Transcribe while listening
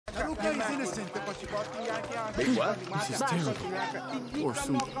What? This is terrible. Poor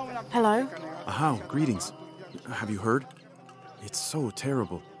Sumaq. Hello? Ahau, greetings. Have you heard? It's so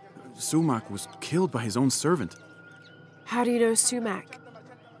terrible. Sumaq was killed by his own servant. How do you know Sumaq?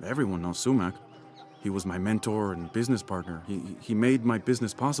 Everyone knows Sumaq. He was my mentor and business partner. He made my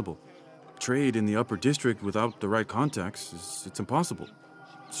business possible. Trade in the upper district without the right contacts, it's impossible.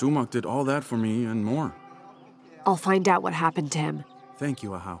 Sumaq did all that for me and more. I'll find out what happened to him. Thank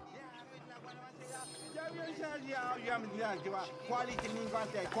you, Ahau.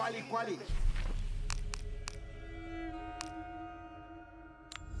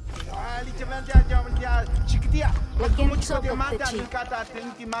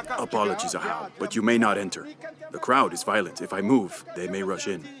 Apologies, Ahau, but you may not enter. The crowd is violent. If I move, they may rush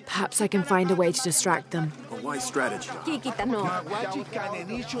in. Perhaps I can find a way to distract them. A wise strategy.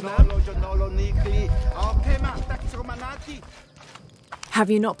 Have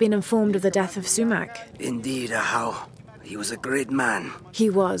you not been informed of the death of Sumaq? Indeed, Ahau. He was a great man. He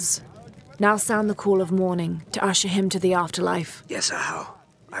was. Now sound the call of mourning to usher him to the afterlife. Yes, Ahau.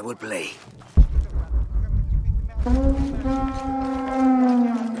 I will play. It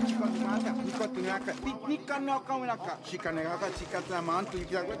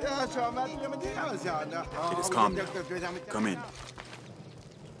is calm now. Come in.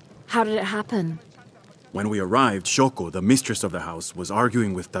 How did it happen? When we arrived, Shoko, the mistress of the house, was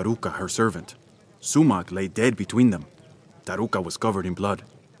arguing with Taruka, her servant. Sumaq lay dead between them. Taruka was covered in blood.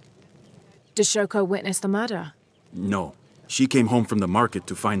 Did Shoko witness the murder? No. She came home from the market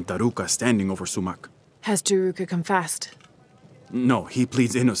to find Taruka standing over Sumaq. Has Taruka confessed? No, he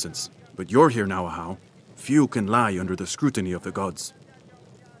pleads innocence. But you're here now, Ahau. Few can lie under the scrutiny of the gods.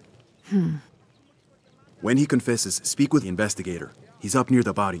 When he confesses, speak with the investigator. He's up near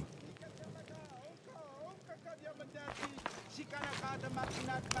the body.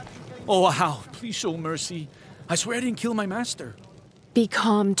 Oh, Ahau, please show mercy. I swear I didn't kill my master. Be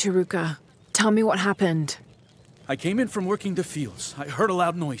calm, Taruka. Tell me what happened. I came in from working the fields. I heard a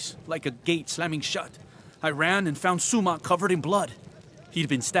loud noise, like a gate slamming shut. I ran and found Sumaq covered in blood. He'd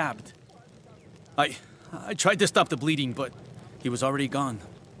been stabbed. I tried to stop the bleeding, but he was already gone.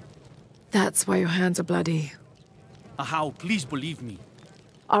 That's why your hands are bloody. Ahau, please believe me.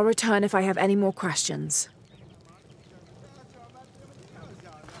 I'll return if I have any more questions.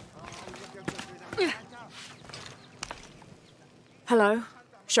 Hello?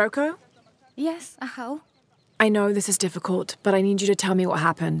 Shoko? Yes, Ahau. I know this is difficult, but I need you to tell me what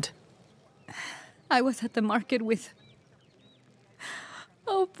happened. I was at the market with...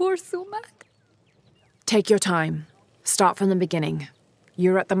 Oh, poor Sumaq. Take your time. Start from the beginning.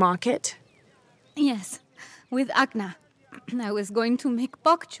 You're at the market? Yes, with Akna. I was going to make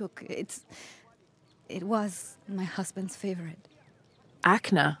bokchuk. It was my husband's favorite.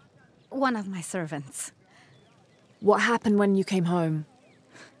 Akna? One of my servants. What happened when you came home?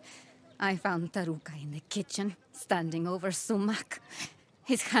 I found Taruka in the kitchen, standing over Sumaq.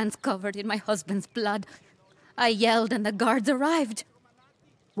 His hands covered in my husband's blood. I yelled and the guards arrived.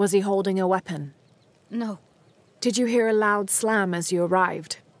 Was he holding a weapon? No. Did you hear a loud slam as you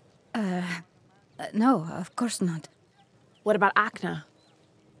arrived? No, of course not. What about Akna?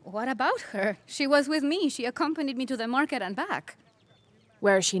 What about her? She was with me. She accompanied me to the market and back.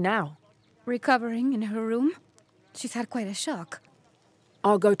 Where is she now? Recovering in her room. She's had quite a shock.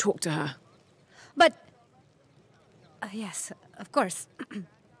 I'll go talk to her. But... yes, of course.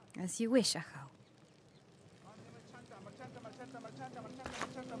 As you wish, Ahau.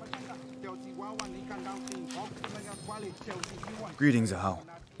 Greetings, Ahau.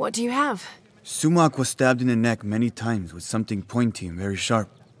 What do you have? Sumaq was stabbed in the neck many times with something pointy and very sharp.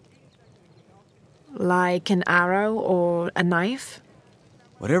 Like an arrow or a knife?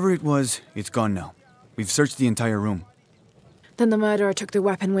 Whatever it was, it's gone now. We've searched the entire room. Then the murderer took the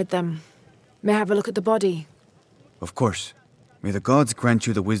weapon with them. May I have a look at the body? Of course. May the gods grant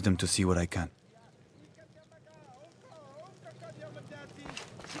you the wisdom to see what I can.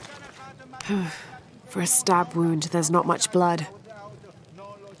 For a stab wound, there's not much blood.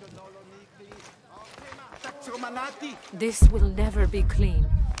 This will never be clean.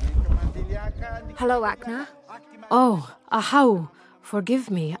 Hello, Akna. Oh, Ahau.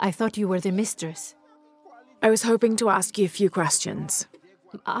 Forgive me. I thought you were the mistress. I was hoping to ask you a few questions.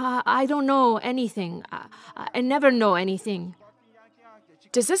 I don't know anything. I never know anything.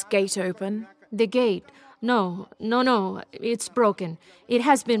 Does this gate open? The gate? No. It's broken. It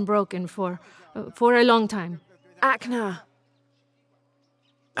has been broken for a long time. Akna.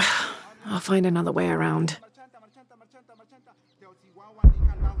 I'll find another way around.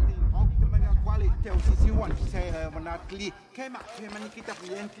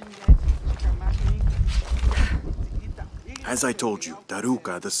 As I told you,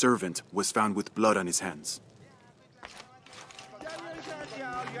 Taruka, the servant, was found with blood on his hands.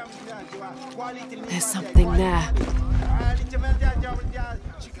 There's something there.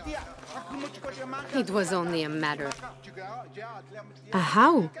 It was only a matter.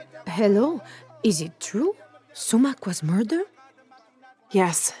 How? Hello? Is it true? Sumaq was murdered?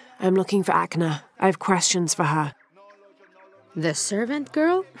 Yes, I'm looking for Akna. I have questions for her. The servant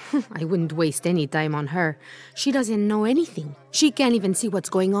girl? I wouldn't waste any time on her. She doesn't know anything. She can't even see what's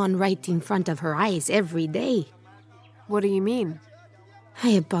going on right in front of her eyes every day. What do you mean? I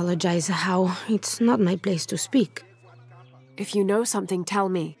apologize, How. It's not my place to speak. If you know something, tell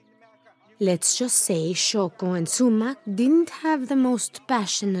me. Let's just say Shoko and Sumaq didn't have the most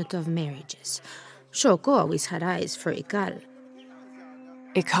passionate of marriages. Shoko always had eyes for Ikal.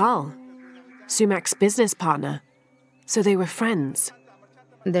 Ikal? Sumaq's business partner. So they were friends.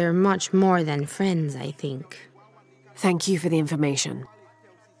 They're much more than friends, I think. Thank you for the information.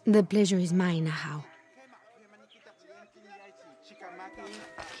 The pleasure is mine, How.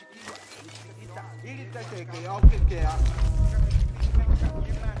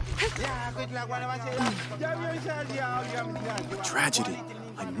 Tragedy.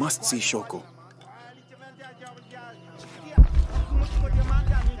 I must see Shoko.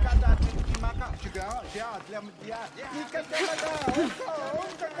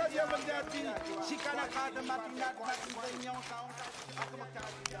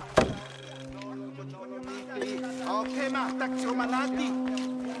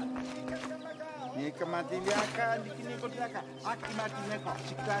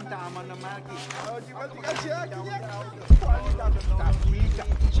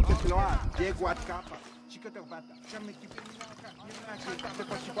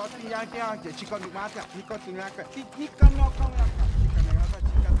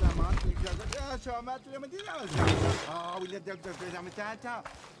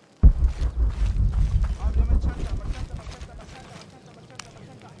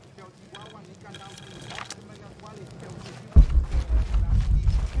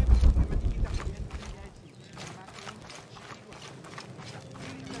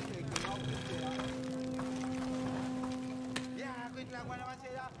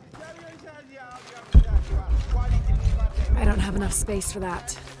 I don't have enough space for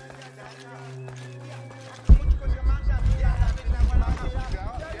that.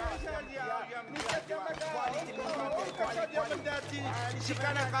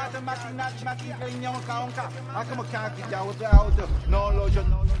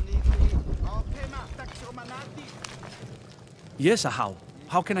 Yes, how?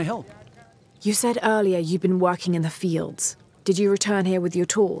 How can I help? You said earlier you'd been working in the fields. Did you return here with your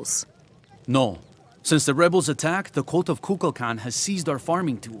tools? No. Since the rebels attacked, the cult of Kukulkan has seized our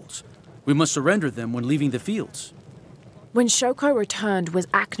farming tools. We must surrender them when leaving the fields. When Shoko returned, was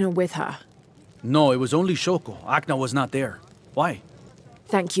Akna with her? No, it was only Shoko. Akna was not there. Why?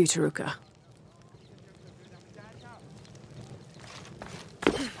 Thank you, Taruka.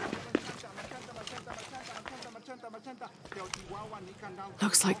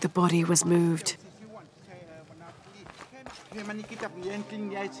 Looks like the body was moved.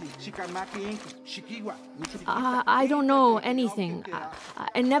 I don't know anything.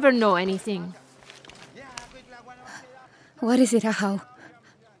 I never know anything. What is it, How?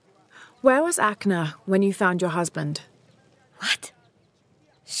 Where was Akna when you found your husband? What?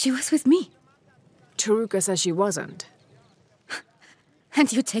 She was with me. Taruka says she wasn't.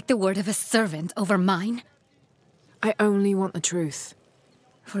 And you take the word of a servant over mine? I only want the truth.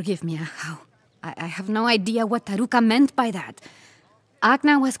 Forgive me, How. I have no idea what Taruka meant by that.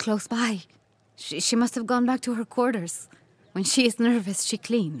 Akna was close by. She must have gone back to her quarters. When she is nervous, she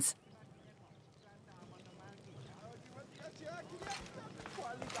cleans.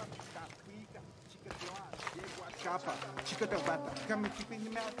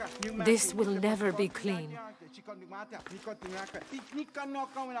 This will never be clean.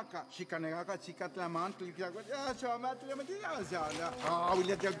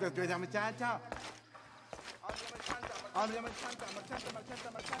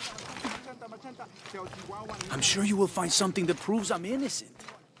 I'm sure you will find something that proves I'm innocent.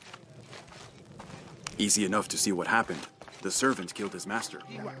 Easy enough to see what happened. The servant killed his master.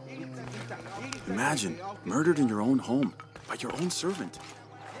 Imagine, murdered in your own home, by your own servant.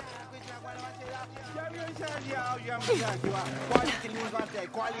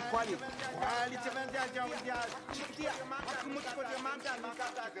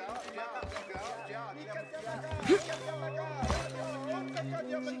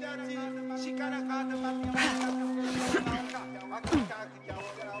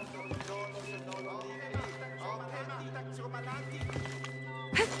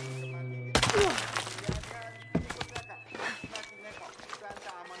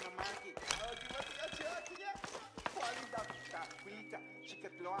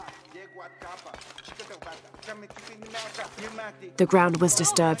 The ground was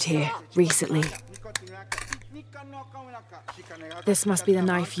disturbed here, recently. This must be the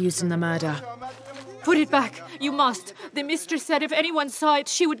knife used in the murder. Put it back. You must. The mistress said if anyone saw it,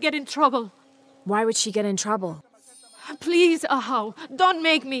 she would get in trouble. Why would she get in trouble? Please, Ahau, don't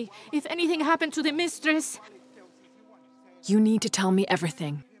make me. If anything happened to the mistress... You need to tell me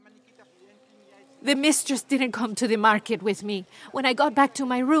everything. The mistress didn't come to the market with me. When I got back to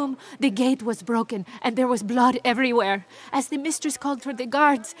my room, the gate was broken and there was blood everywhere. As the mistress called for the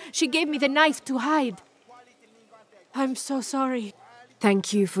guards, she gave me the knife to hide. I'm so sorry.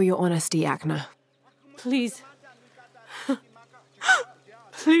 Thank you for your honesty, Agna. Please.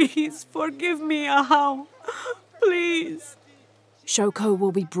 Please forgive me, Ahau. Please. Shoko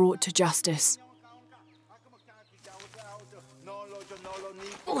will be brought to justice.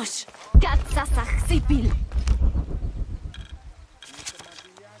 Ush, katsasach sipil.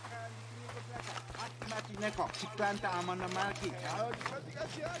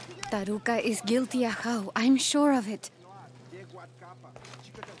 Taruka is guilty, Ahau. I'm sure of it.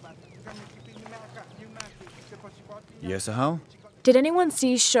 Yes, how? Did anyone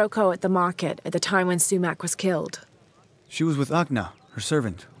see Shoko at the market at the time when Sumaq was killed? She was with Agna, her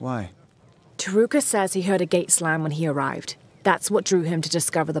servant. Why? Taruka says he heard a gate slam when he arrived. That's what drew him to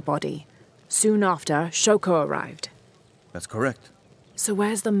discover the body. Soon after, Shoko arrived. That's correct. So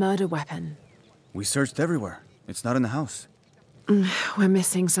where's the murder weapon? We searched everywhere. It's not in the house. We're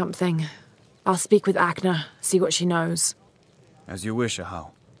missing something. I'll speak with Agna, see what she knows. As you wish,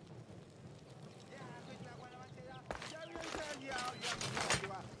 Ahau.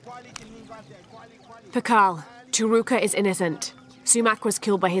 Ikal, Taruka is innocent. Sumaq was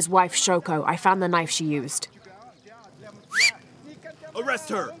killed by his wife Shoko. I found the knife she used. Arrest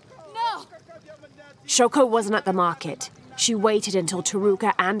her! No! Shoko wasn't at the market. She waited until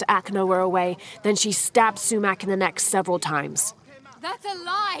Taruka and Agna were away, then she stabbed Sumaq in the neck several times. That's a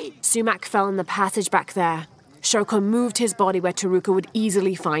lie! Sumaq fell in the passage back there. Shoko moved his body where Taruka would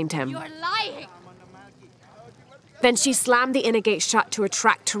easily find him. You're lying! Then she slammed the inner gate shut to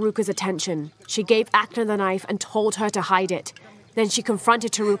attract Taruka's attention. She gave Agna the knife and told her to hide it. Then she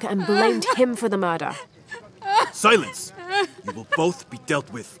confronted Taruka and blamed him for the murder. Silence! You will both be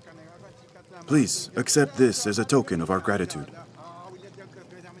dealt with. Please, accept this as a token of our gratitude.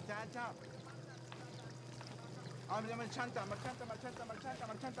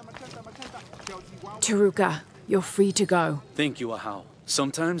 Taruka, you're free to go. Thank you, Ahau.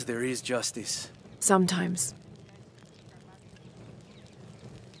 Sometimes there is justice. Sometimes.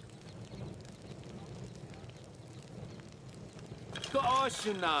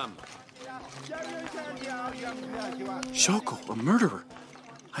 Shoko, a murderer.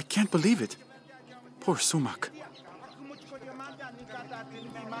 I can't believe it. Poor Sumaq.